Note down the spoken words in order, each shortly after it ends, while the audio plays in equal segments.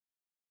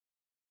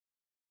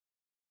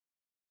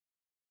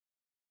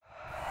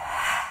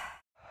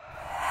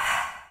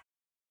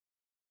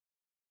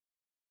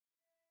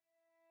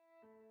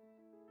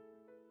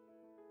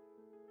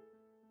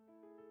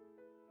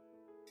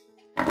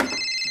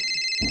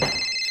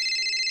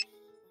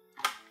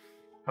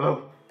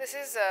Hello. This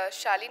is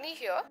Shalini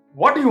here.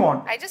 What do you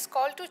want? I just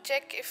called to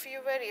check if you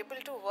were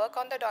able to work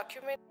on the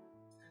document.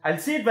 I'll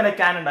see it when I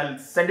can and I'll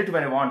send it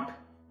when I want.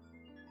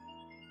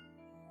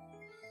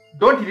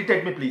 Don't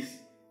irritate me, please.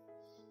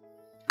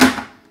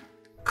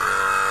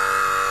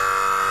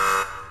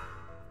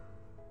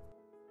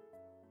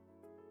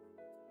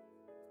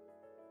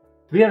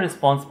 We are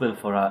responsible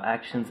for our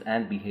actions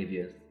and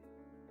behaviors.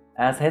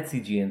 As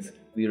HCGians,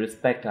 we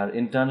respect our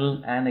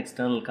internal and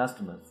external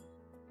customers.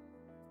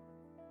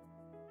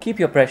 Keep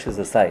your pressures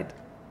aside.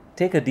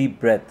 Take a deep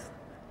breath.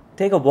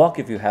 Take a walk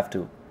if you have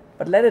to,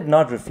 but let it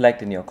not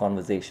reflect in your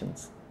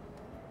conversations.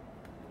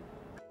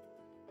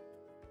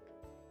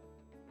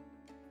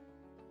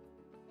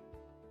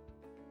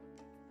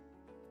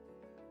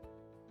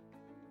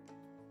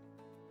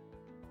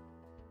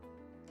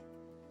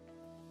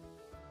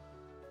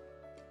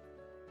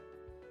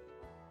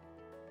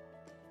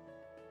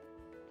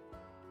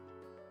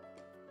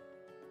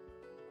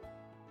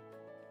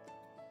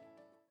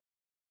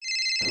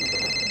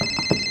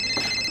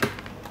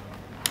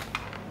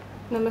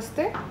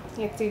 Namaste,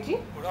 HCG.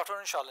 Good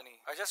afternoon, Shalini.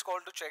 I just called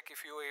to check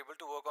if you were able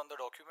to work on the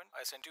document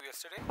I sent you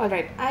yesterday.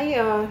 Alright,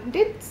 I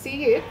did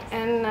see it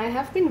and I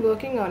have been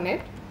working on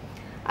it.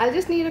 I'll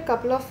just need a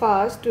couple of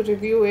hours to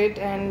review it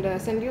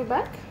and send you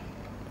back.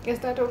 Is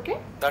that okay?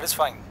 That is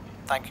fine.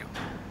 Thank you.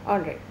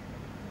 Alright.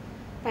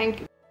 Thank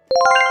you.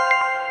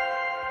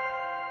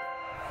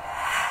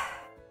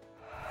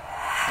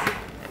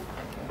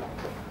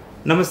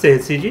 Namaste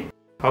HCG.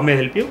 How may I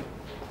help you?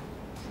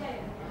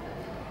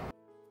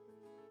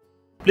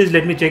 Please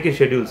let me check your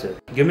schedule, sir.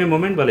 Give me a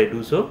moment while I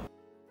do so.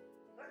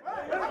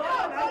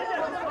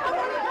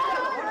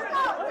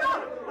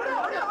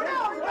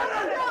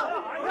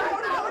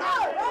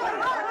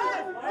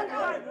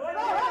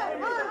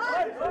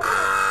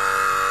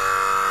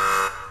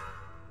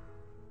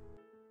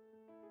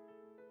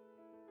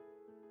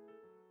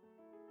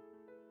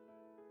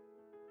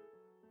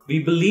 We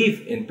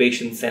believe in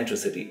patient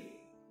centricity.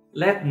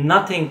 Let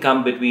nothing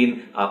come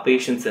between our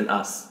patients and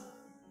us.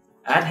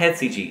 At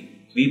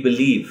HCG, we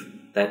believe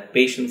that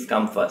patients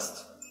come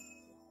first.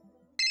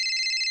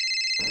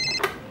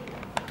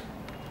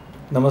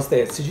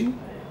 Namaste HCG.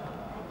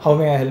 How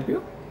may I help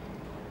you?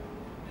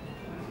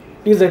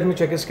 Please let me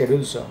check your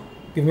schedule, sir.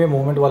 Give me a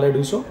moment while I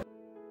do so.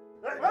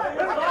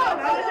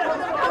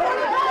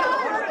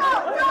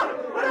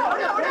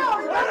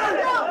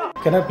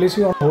 Can I place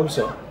you on hold,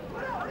 sir?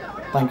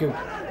 Thank you.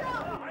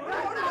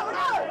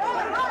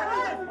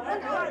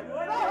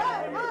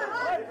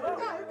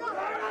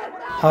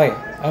 Hi,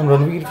 I am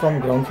Ranveer from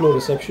ground floor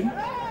reception.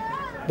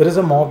 There is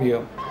a mob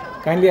here.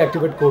 Kindly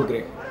activate code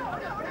grey.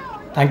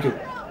 Thank you.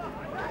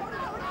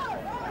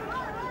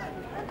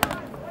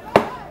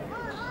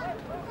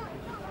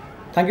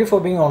 Thank you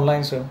for being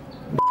online, sir.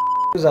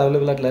 Is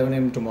available at 11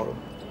 a.m. tomorrow.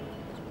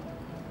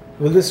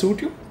 Will this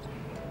suit you?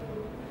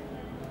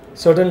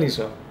 Certainly,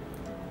 sir.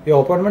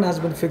 Your appointment has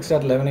been fixed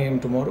at 11 a.m.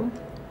 tomorrow.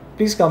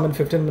 Please come in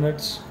 15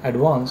 minutes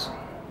advance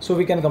so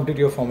we can complete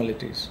your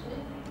formalities.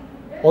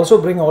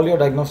 Also bring all your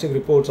diagnostic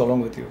reports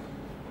along with you.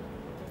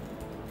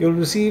 You will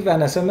receive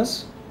an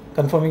SMS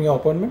confirming your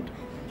appointment.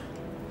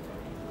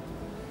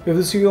 We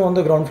will see you on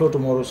the ground floor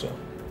tomorrow, sir.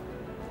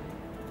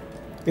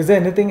 Is there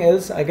anything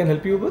else I can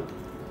help you with?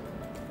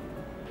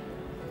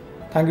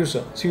 Thank you,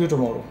 sir. See you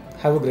tomorrow.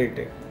 Have a great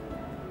day.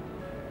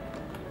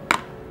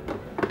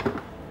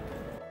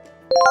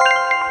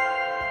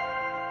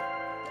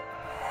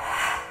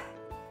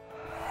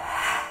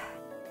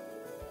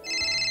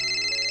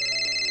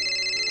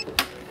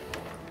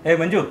 Hey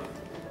Manju,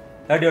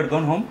 heard you had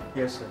gone home?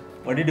 Yes, sir.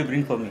 What did you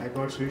bring for me? I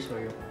got sweets for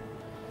you.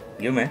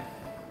 Give me.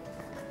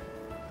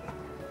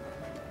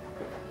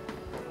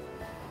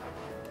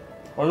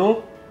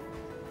 Hello?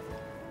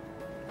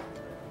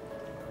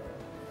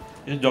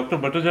 Is Dr.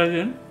 Bhattacharya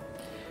in?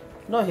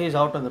 No, he is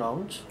out on the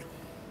rounds.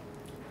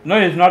 No,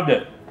 he is not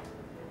there.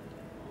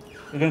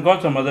 You can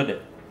call some other day.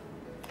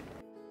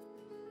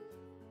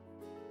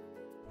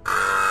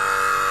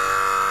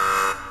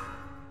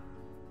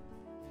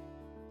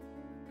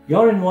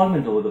 Your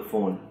involvement over the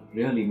phone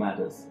really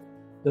matters.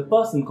 The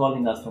person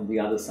calling us from the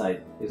other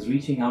side is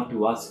reaching out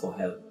to us for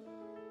help.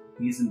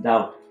 He is in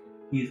doubt,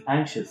 he is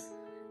anxious,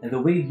 and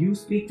the way you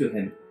speak to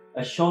him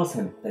assures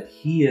him that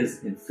he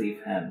is in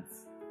safe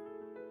hands.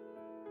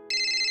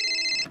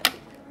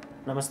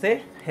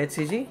 Namaste,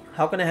 HCG.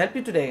 How can I help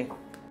you today?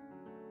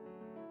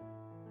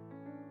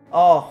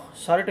 Oh,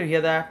 sorry to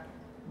hear that.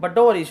 But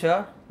don't worry,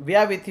 sir. We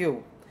are with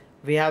you.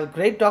 We have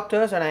great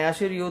doctors and I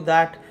assure you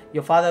that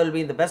your father will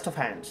be in the best of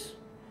hands.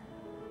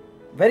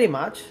 Very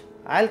much.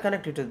 I'll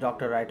connect you to the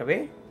doctor right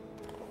away.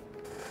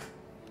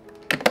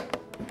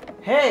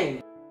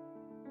 Hey!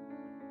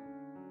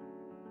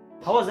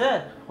 How was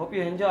it? Hope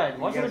you enjoyed.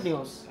 What's the good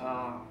news?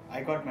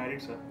 I got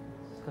married, sir.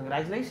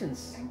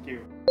 Congratulations. Thank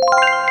you.